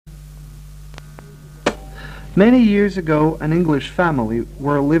Many years ago, an English family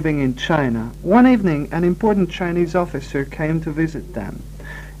were living in China. One evening, an important Chinese officer came to visit them.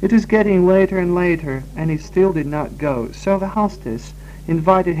 It was getting later and later, and he still did not go, so the hostess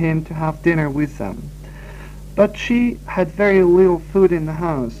invited him to have dinner with them. But she had very little food in the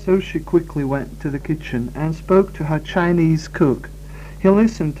house, so she quickly went to the kitchen and spoke to her Chinese cook. He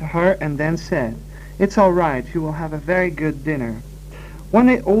listened to her and then said, "It's all right, you will have a very good dinner." When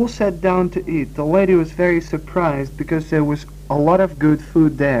they all sat down to eat, the lady was very surprised because there was a lot of good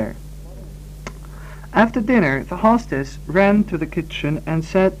food there. After dinner, the hostess ran to the kitchen and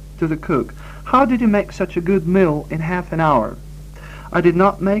said to the cook, "How did you make such a good meal in half an hour?" "I did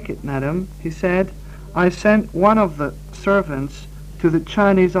not make it, madam," he said. "I sent one of the servants to the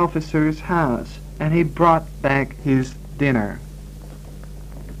Chinese officer's house, and he brought back his dinner."